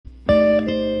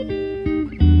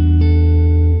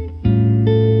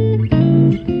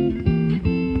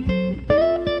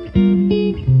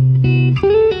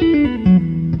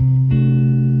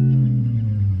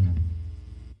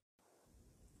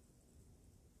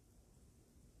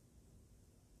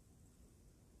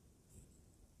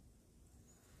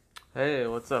Hey,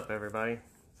 what's up, everybody?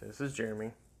 This is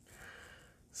Jeremy.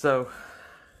 So,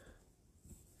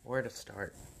 where to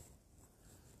start?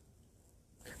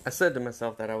 I said to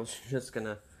myself that I was just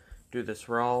gonna do this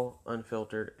raw,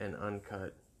 unfiltered, and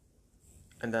uncut.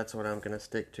 And that's what I'm gonna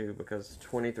stick to because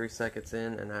 23 seconds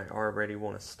in and I already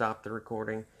want to stop the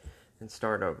recording and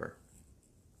start over.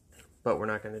 But we're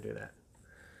not gonna do that.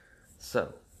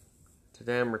 So,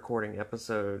 today I'm recording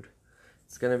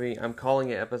I'm calling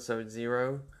it episode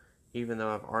 0, even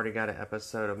though I've already got an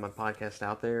episode of my podcast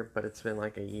out there, but it's been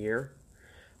like a year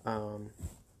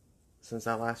since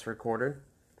I last recorded.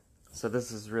 So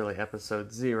this is really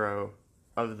episode 0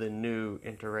 of the new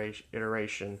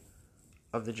iteration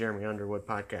of the Jeremy Underwood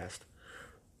Podcast.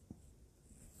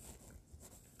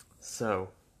 So,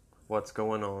 what's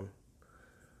going on?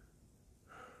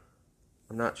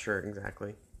 I'm not sure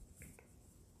exactly.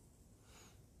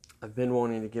 I've been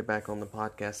wanting to get back on the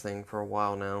podcast thing for a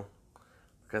while now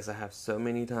because I have so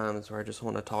many times where I just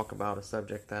want to talk about a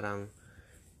subject that I'm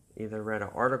either read an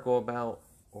article about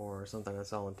or something I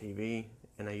saw on TV,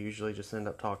 and I usually just end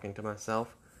up talking to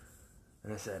myself.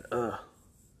 And I said, I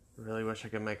really wish I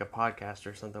could make a podcast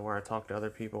or something where I talk to other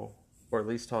people, or at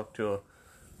least talk to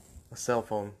a cell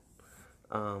phone,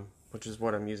 which is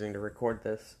what I'm using to record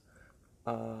this.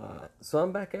 So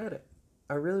I'm back at it.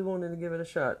 I really wanted to give it a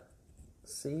shot.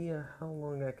 See how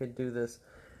long I could do this.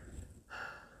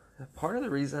 Part of the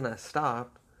reason I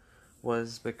stopped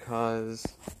was because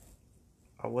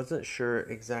I wasn't sure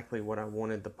exactly what I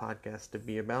wanted the podcast to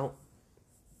be about.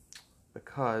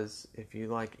 Because if you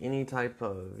like any type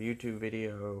of YouTube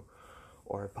video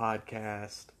or a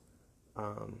podcast,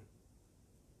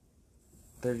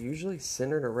 they're usually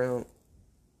centered around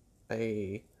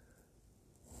a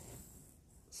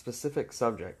specific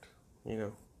subject.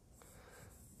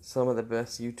 Some of the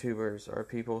best YouTubers are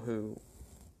people who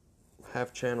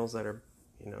have channels that are,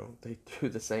 they do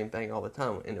the same thing all the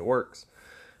time, and it works.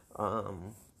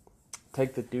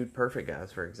 Take the Dude Perfect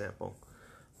guys, for example.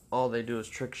 All they do is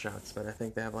trick shots, but I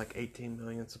think they have like 18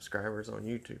 million subscribers on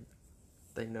YouTube.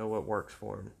 They know what works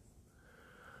for them.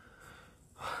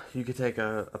 You could take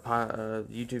a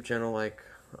YouTube channel like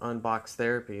Unbox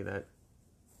Therapy that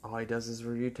all he does is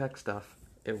review tech stuff.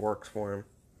 It works for him.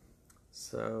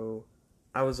 So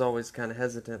I was always kind of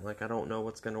hesitant, like I don't know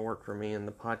what's going to work for me in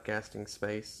the podcasting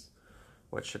space.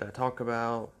 What should I talk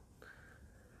about?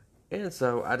 And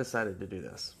so I decided to do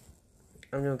this.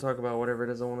 I'm going to talk about whatever it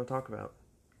is I want to talk about.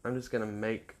 I'm just going to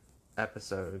make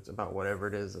episodes about whatever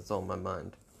it is that's on my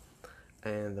mind.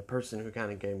 And the person who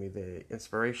kind of gave me the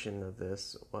inspiration of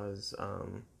this was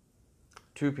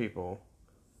two people.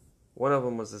 One of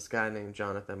them was this guy named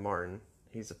Jonathan Martin.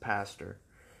 He's a pastor.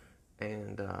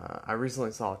 And I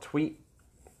recently saw a tweet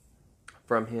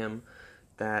from him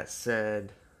that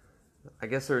said, I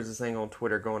guess there was this thing on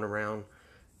Twitter going around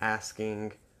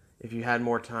asking if you had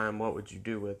more time, what would you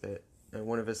do with it? And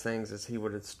one of his things is he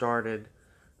would have started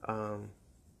a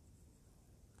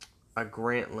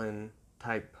Grantland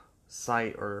type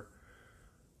site or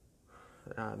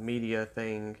media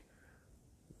thing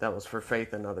that was for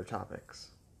faith and other topics.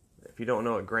 If you don't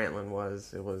know what Grantland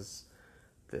was, it was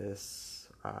this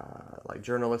like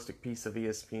journalistic piece of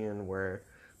ESPN where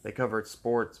they covered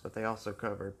sports, but they also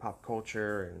covered pop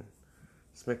culture and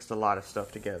just mixed a lot of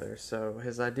stuff together. So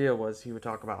his idea was he would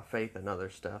talk about faith and other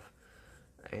stuff.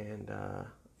 And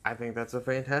I think that's a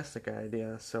fantastic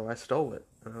idea. So I stole it.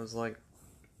 And I was like,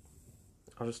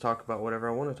 I'll just talk about whatever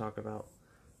I want to talk about.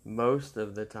 Most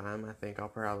of the time, I think I'll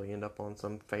probably end up on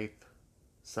some faith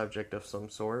subject of some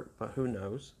sort, but who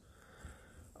knows?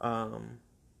 And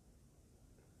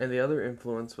the other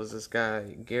influence was this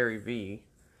guy, Gary V.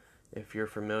 If you're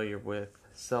familiar with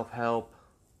self-help,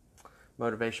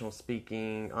 motivational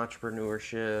speaking,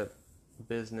 entrepreneurship,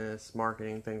 business,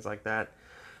 marketing, things like that.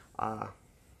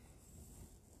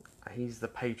 He's the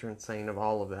patron saint of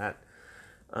all of that.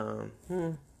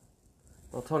 Well,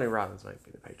 Tony Robbins might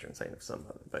be the patron saint of some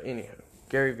of it. But anyhow,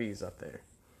 Gary V's up there.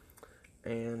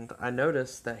 And I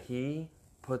noticed that he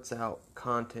puts out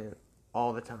content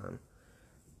all the time.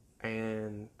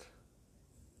 And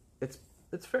it's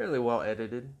fairly well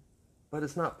edited, but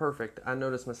it's not perfect. I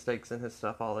notice mistakes in his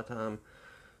stuff all the time.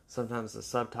 Sometimes the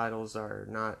subtitles are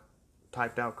not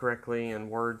typed out correctly and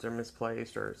words are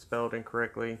misplaced or spelled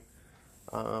incorrectly.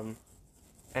 And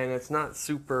it's not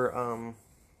super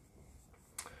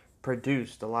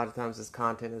produced. A lot of times his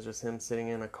content is just him sitting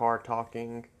in a car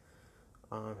talking,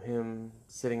 him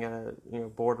sitting at a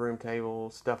boardroom table,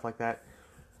 stuff like that.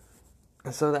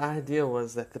 And so the idea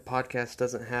was that the podcast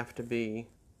doesn't have to be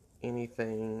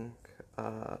anything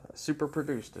super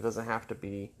produced. It doesn't have to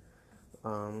be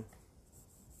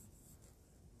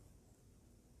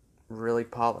really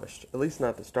polished, at least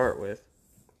not to start with,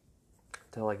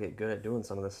 until I get good at doing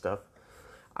some of this stuff.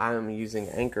 I'm using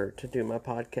Anchor to do my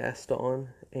podcast on,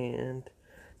 and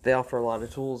they offer a lot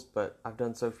of tools, but I've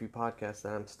done so few podcasts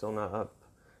that I'm still not up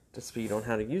to speed on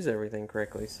how to use everything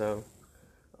correctly, so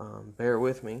bear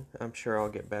with me. I'm sure I'll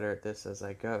get better at this as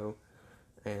I go,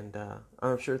 and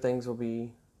I'm sure things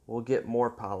will get more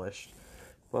polished.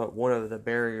 But one of the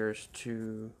barriers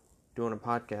to doing a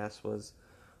podcast was,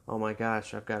 oh my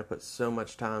gosh, I've got to put so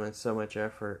much time and so much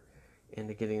effort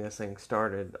into getting this thing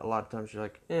started. A lot of times you're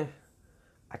like,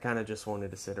 I kind of just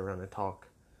wanted to sit around and talk.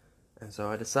 And so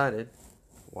I decided,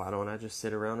 why don't I just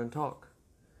sit around and talk?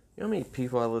 You know how many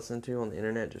people I listen to on the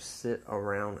internet just sit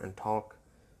around and talk?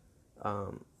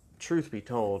 Truth be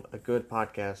told, a good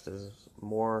podcast is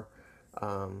more,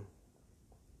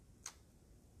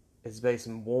 is based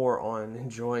more on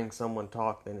enjoying someone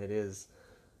talk than it is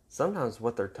sometimes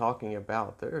what they're talking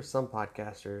about. There are some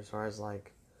podcasters where I was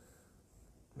like,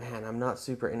 man, I'm not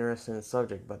super interested in the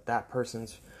subject, but that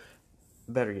person's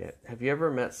better yet. Have you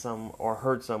ever met or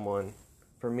heard someone?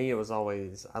 For me, it was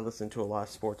always, I listened to a lot of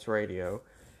sports radio,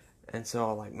 and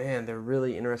so I'm like, man, they're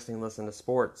really interesting to listen to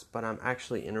sports, but I'm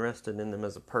actually interested in them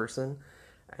as a person,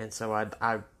 and so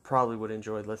I probably would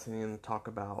enjoy listening to them talk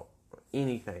about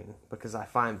anything because I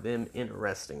find them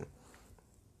interesting.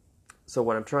 So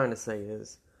what I'm trying to say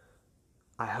is,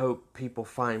 I hope people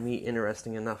find me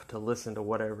interesting enough to listen to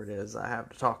whatever it is I have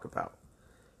to talk about,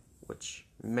 which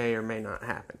may or may not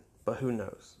happen, but who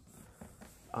knows.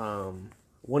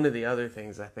 One of the other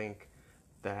things I think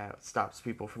that stops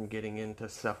people from getting into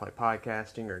stuff like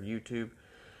podcasting or YouTube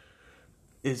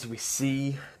is we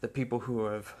see the people who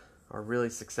are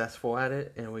really successful at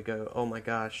it, and we go, oh my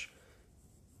gosh,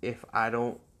 if I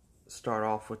don't start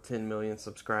off with 10 million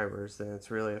subscribers, then it's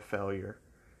really a failure.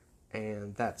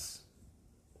 And it's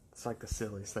like the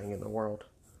silliest thing in the world.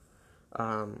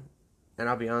 And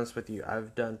I'll be honest with you,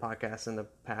 I've done podcasts in the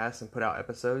past and put out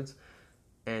episodes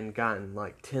and gotten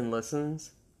like 10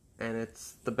 listens, and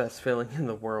it's the best feeling in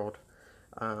the world.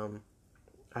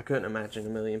 I couldn't imagine a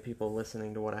million people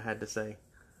listening to what I had to say.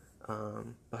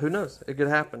 But who knows? It could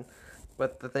happen.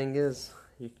 But the thing is,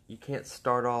 you can't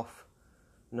start off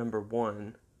number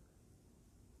one.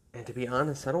 And to be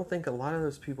honest, I don't think a lot of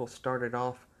those people started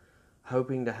off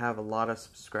hoping to have a lot of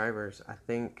subscribers. I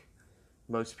think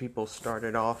most people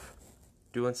started off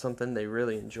doing something they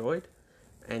really enjoyed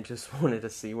and just wanted to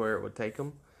see where it would take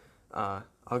them.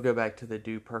 I'll go back to the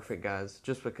Do Perfect guys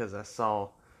just because I saw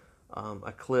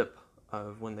a clip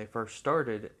of when they first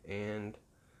started, and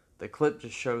the clip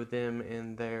just showed them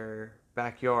in their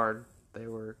backyard. They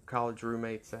were college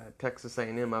roommates at Texas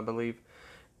A&M, I believe,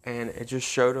 and it just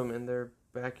showed them in their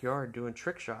backyard doing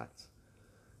trick shots.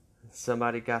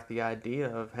 Somebody got the idea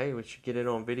of, hey, we should get it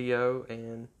on video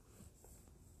and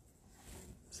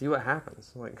see what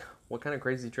happens. Like, what kind of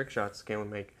crazy trick shots can we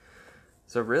make?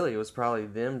 So really, it was probably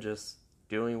them just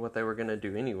doing what they were going to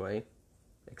do anyway,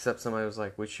 except somebody was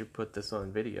like, we should put this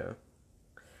on video.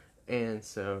 And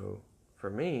so, for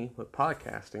me, with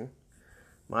podcasting,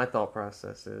 my thought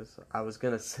process is, I was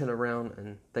going to sit around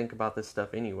and think about this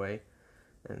stuff anyway,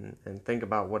 and think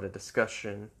about what a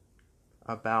discussion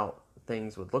about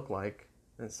things would look like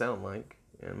and sound like,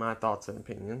 and my thoughts and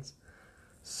opinions.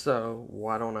 So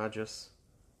why don't I just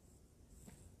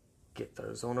get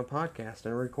those on a podcast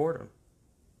and record them?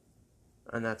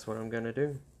 And that's what I'm going to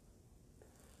do.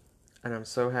 And I'm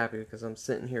so happy because I'm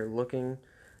sitting here looking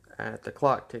at the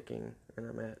clock ticking, and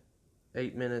I'm at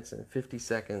 8 minutes and 50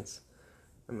 seconds.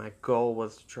 And my goal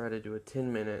was to try to do a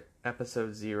 10-minute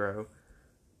episode 0,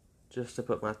 just to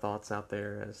put my thoughts out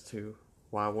there as to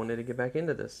why I wanted to get back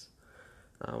into this,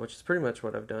 which is pretty much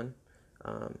what I've done.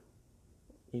 I'm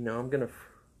going to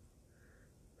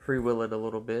free will it a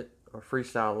little bit, or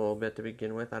freestyle a little bit to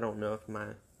begin with. I don't know if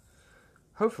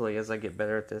hopefully as I get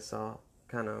better at this, I'll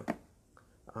kind of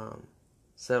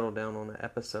settle down on the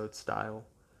episode style.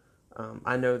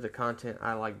 I know the content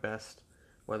I like best,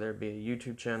 whether it be a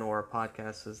YouTube channel or a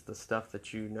podcast, is the stuff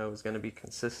that you know is going to be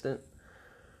consistent.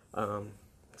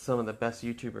 Some of the best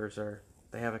YouTubers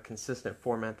they have a consistent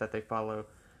format that they follow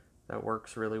that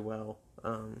works really well.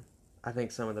 I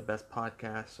think some of the best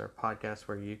podcasts are podcasts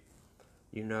where you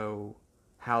know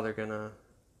how they're going to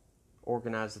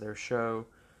organize their show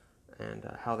and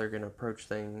how they're going to approach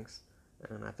things.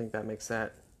 And I think that makes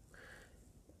that,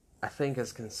 I think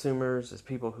as consumers, as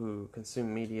people who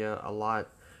consume media a lot,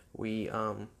 we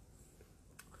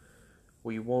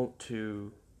want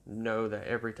to know that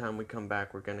every time we come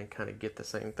back, we're going to kind of get the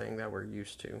same thing that we're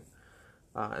used to.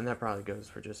 And that probably goes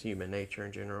for just human nature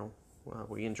in general.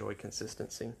 We enjoy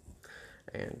consistency.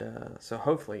 And so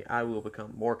hopefully I will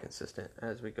become more consistent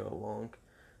as we go along.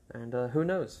 And who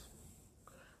knows?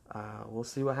 We'll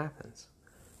see what happens.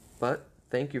 But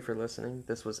thank you for listening.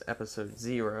 This was episode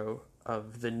 0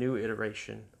 of the new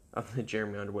iteration of the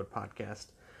Jeremy Underwood Podcast.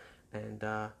 And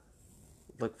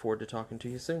look forward to talking to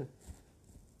you soon.